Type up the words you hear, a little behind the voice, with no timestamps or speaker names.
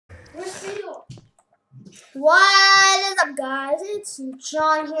What is up, guys? It's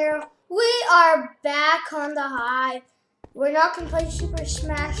John here. We are back on the Hive. We're not gonna play Super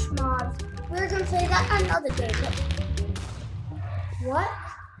Smash Mobs. We're gonna play that another day. What?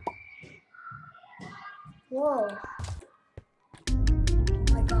 Whoa! Oh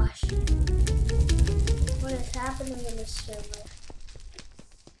my gosh! What is happening in this server?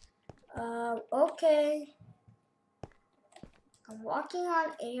 Okay. I'm walking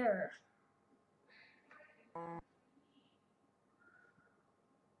on air.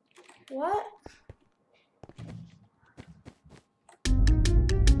 What? Oh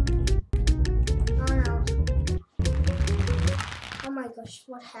no. Oh my gosh,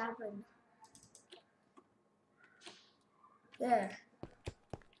 what happened? There.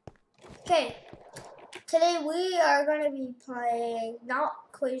 Okay. Today we are going to be playing,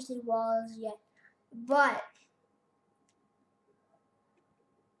 not Crazy Walls yet, but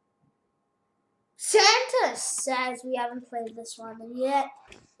Santa says we haven't played this one yet,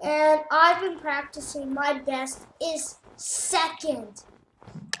 and I've been practicing. My best is second.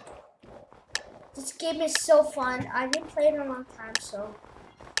 This game is so fun. I've been playing it a long time, so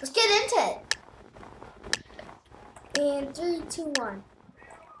let's get into it. In 3, 2, 1.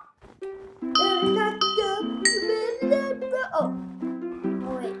 Oh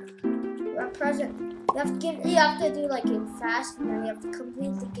wait. You're a present. You have to do like it fast, and then you have to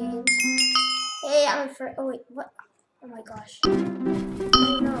complete the games. Hey, I'm afraid. Oh wait, what? Oh my gosh.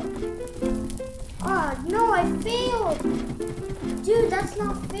 Oh no. Ah, no, I failed. Dude, that's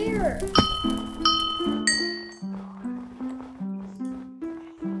not fair.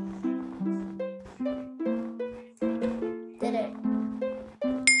 Did it.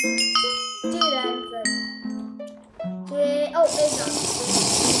 Dude, I'm good. Okay. Oh, it's not.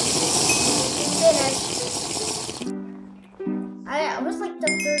 Finished. I was like the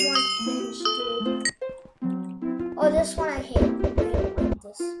third one to finish, dude. Oh, this one I hate. I don't like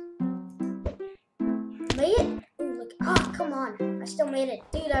this. Made it? Ooh, look. Oh, come on. I still made it.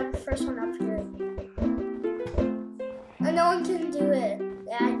 Dude, I'm the first one up here. And no one can do it.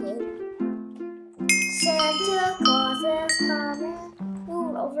 Yeah, I did. Santa Claus is coming.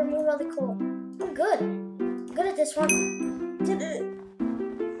 Ooh, over me really cool. I'm good. I'm good at this one. Did it.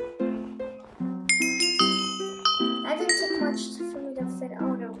 That didn't take much for me to fit.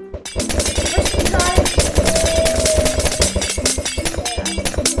 Oh no. First try.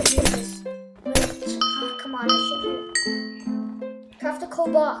 Oh, come on, I should do. Craft a cool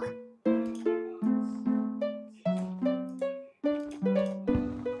block.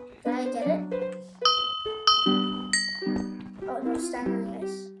 Did I get it? Oh no, stand on the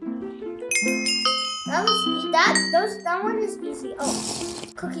ice. That one is easy. Oh,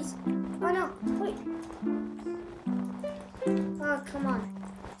 cookies. Oh no, wait. Oh, come on.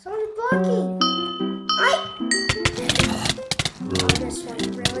 Someone's blocking. Oh, this one,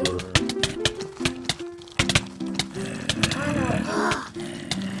 really? Oh no. Oh,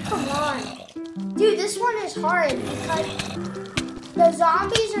 come on. Dude, this one is hard because the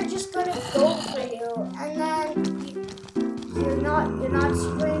zombies are just gonna go for you, and then you're not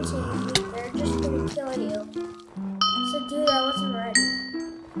sprinting. They're just gonna kill you. So, dude, I wasn't ready.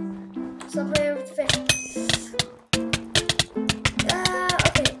 So play with the fish.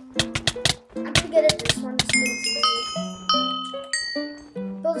 Okay. I'm pretty good at this one. This one's easy.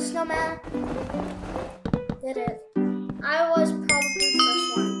 Build a snowman. Did it. I was probably the first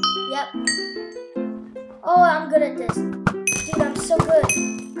one. Yep. Oh, I'm good at this. Dude, I'm so good.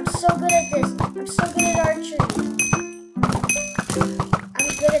 I'm so good at this. I'm so good at archery. I'm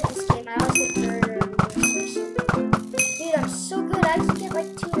good at this game. I always get third or worse. Dude, I'm so good. I can get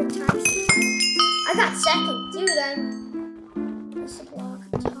like 2 at a time sometimes. I got second. Dude, This block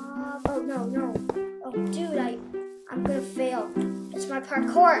top. Oh, no. Oh, dude, I'm gonna fail. It's my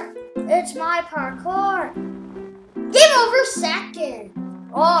parkour. It's my parkour. Game over, second.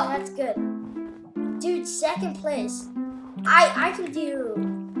 Oh, that's good. Dude, second place. I can do.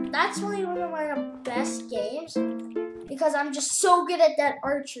 That's really one of my best games because I'm just so good at that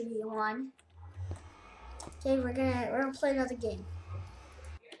archery one. Okay, we're gonna play another game.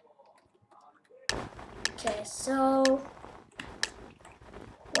 Okay, so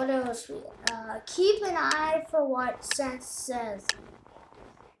what else? Keep an eye for what Santa says.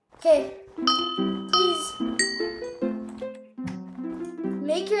 Okay, please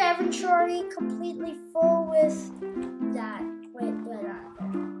make your inventory completely full with that. Wait,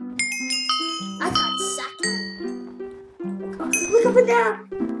 I got second. Look up and down.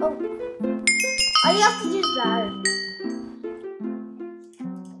 Oh, all you have to do is that.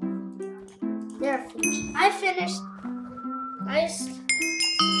 There, I finished. Nice.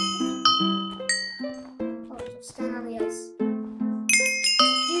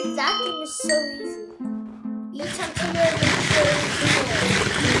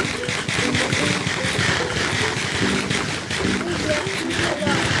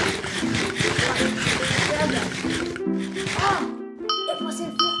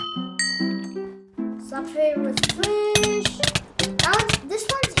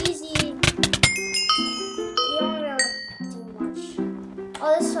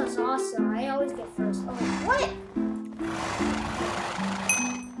 Oh, this was awesome. I always get first. Oh, what?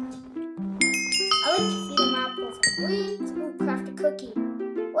 I like to feed them apples and wheat. Ooh, craft a cookie.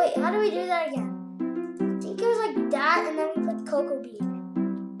 Wait, how do we do that again? I think it was like that, and then we put cocoa bean.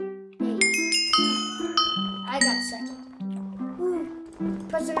 Hey. I got second. Ooh,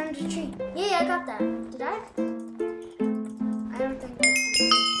 present under the tree. Yeah, I got that. Did I? I don't think I can.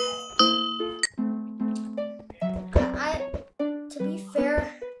 To be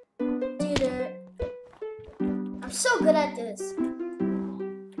fair, dude, I'm so good at this.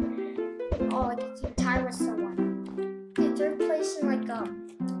 Oh, I can keep time with someone. Dude, third place in like up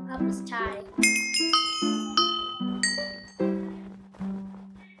is tied.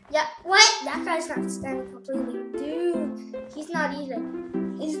 Yeah, what? That guy's not standing completely. Dude, he's not either.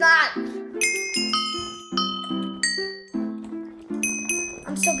 He's not.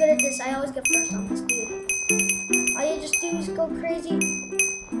 I'm so good at this. I always get first on this dude. All you just do is go crazy.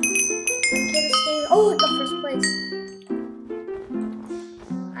 Oh, I got first place.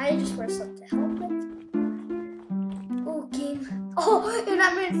 I just wear something to help with. Oh, game. Oh, and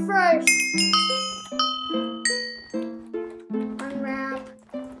I'm in first. Unwrap.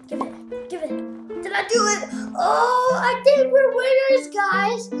 Give it. Give it. Did I do it? Oh, I think we're winners,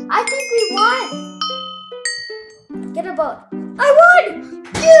 guys. I think we won. Get a boat. I won!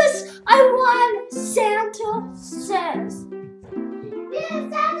 Yes, I won! Santa says. Yes,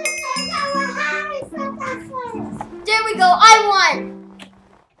 Santa says I won. Santa says. There we go. I won.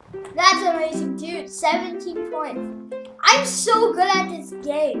 That's amazing, dude. 17 points. I'm so good at this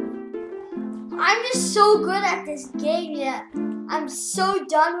game. I'm just so good at this game, yeah. I'm so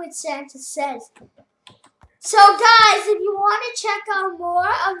done with Santa Says. So, guys, if you want to check out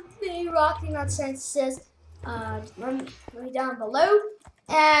more of me rocking on Santa Says, let me down below.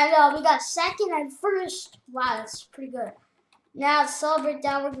 And we got second and first. Wow, that's pretty good. Now, to celebrate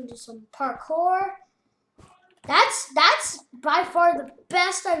that, we're going to do some parkour. That's by far the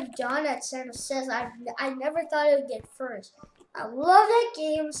best I've done at Santa Says. I never thought I would get first. I love that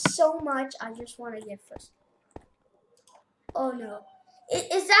game so much. I just want to get first. Oh no.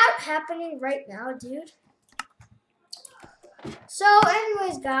 Is that happening right now, dude? So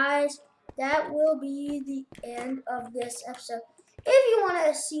anyways, guys, that will be the end of this episode. If you want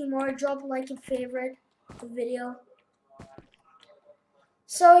to see more, drop a like and favorite the video.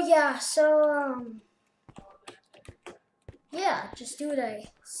 So yeah, yeah, just do what I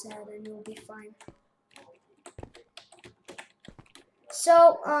said and you'll be fine.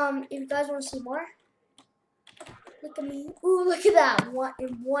 So, if you guys want to see more, look at me. Ooh, look at that.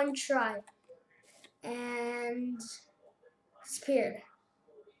 In one try. And disappeared.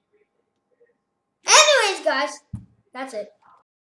 Anyways, guys, that's it.